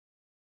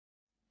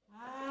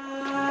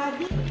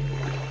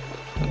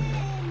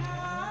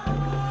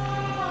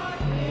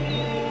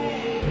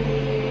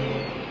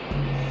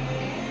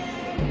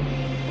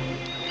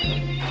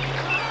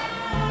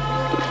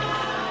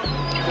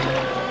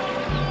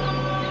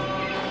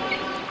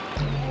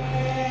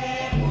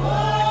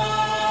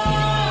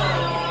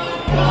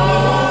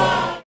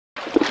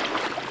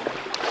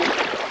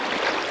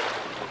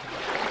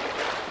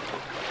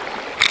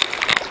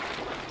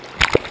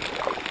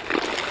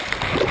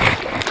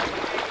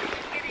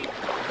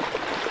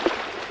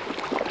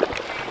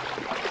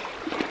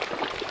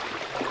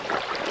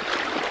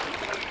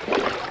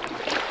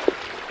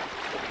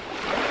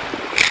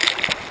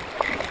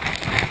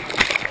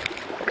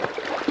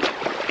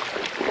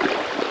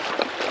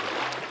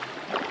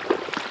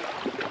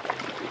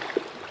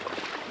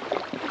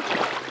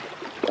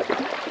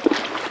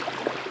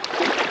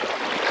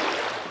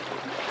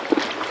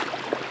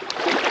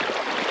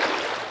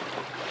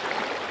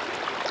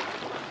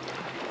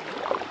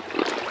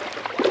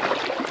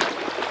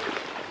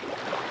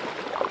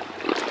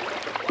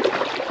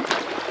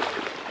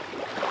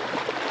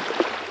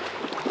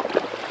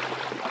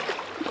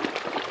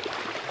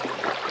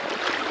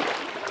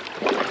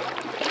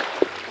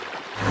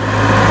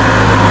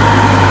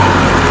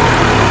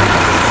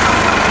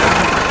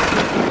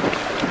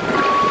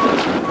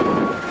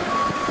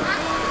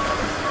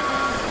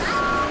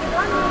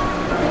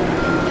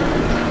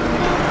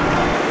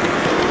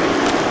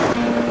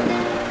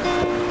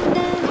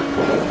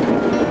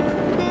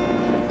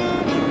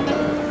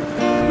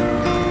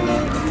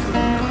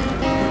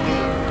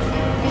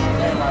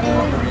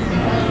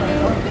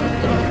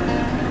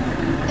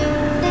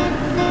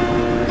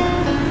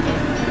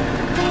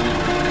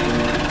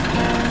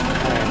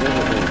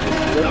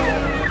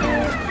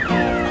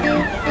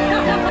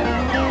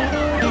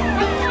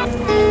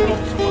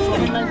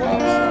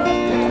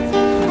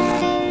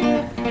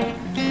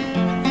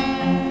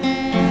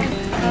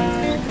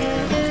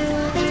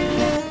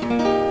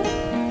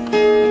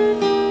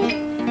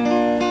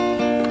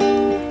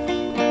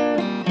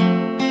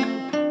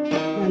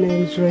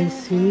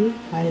Tracy,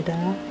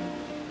 Ida,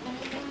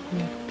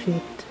 and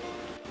Pete.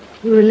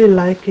 Really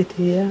like it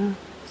here.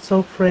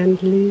 So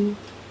friendly.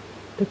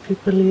 The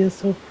people here are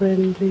so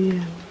friendly,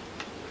 and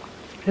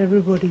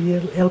everybody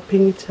here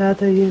helping each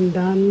other here in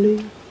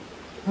Darnley.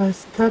 I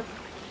started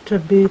a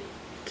bit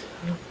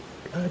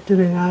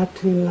doing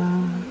art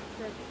in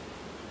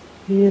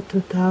year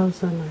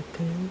 2000, I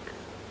think,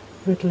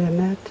 with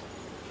Lynette.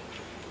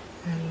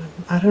 And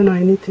I don't know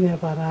anything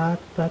about art,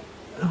 but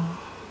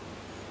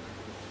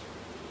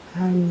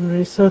I'm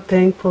really so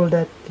thankful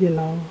that,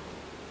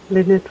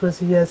 Lynette was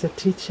here as a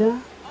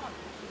teacher.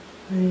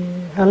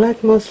 I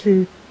like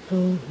mostly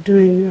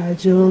doing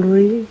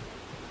jewelry.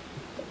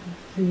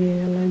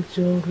 Yeah, I like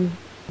jewelry.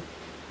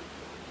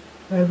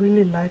 I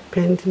really like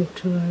painting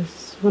too. I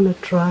just want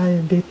to try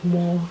a bit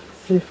more,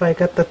 see if I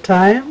got the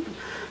time.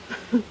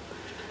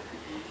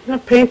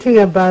 Painting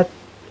about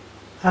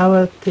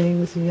our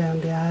things here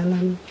on the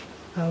island,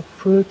 our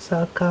fruits,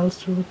 our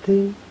cultural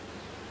thing.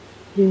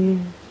 Yeah,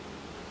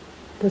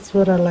 that's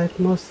what I like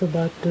most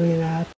about doing art.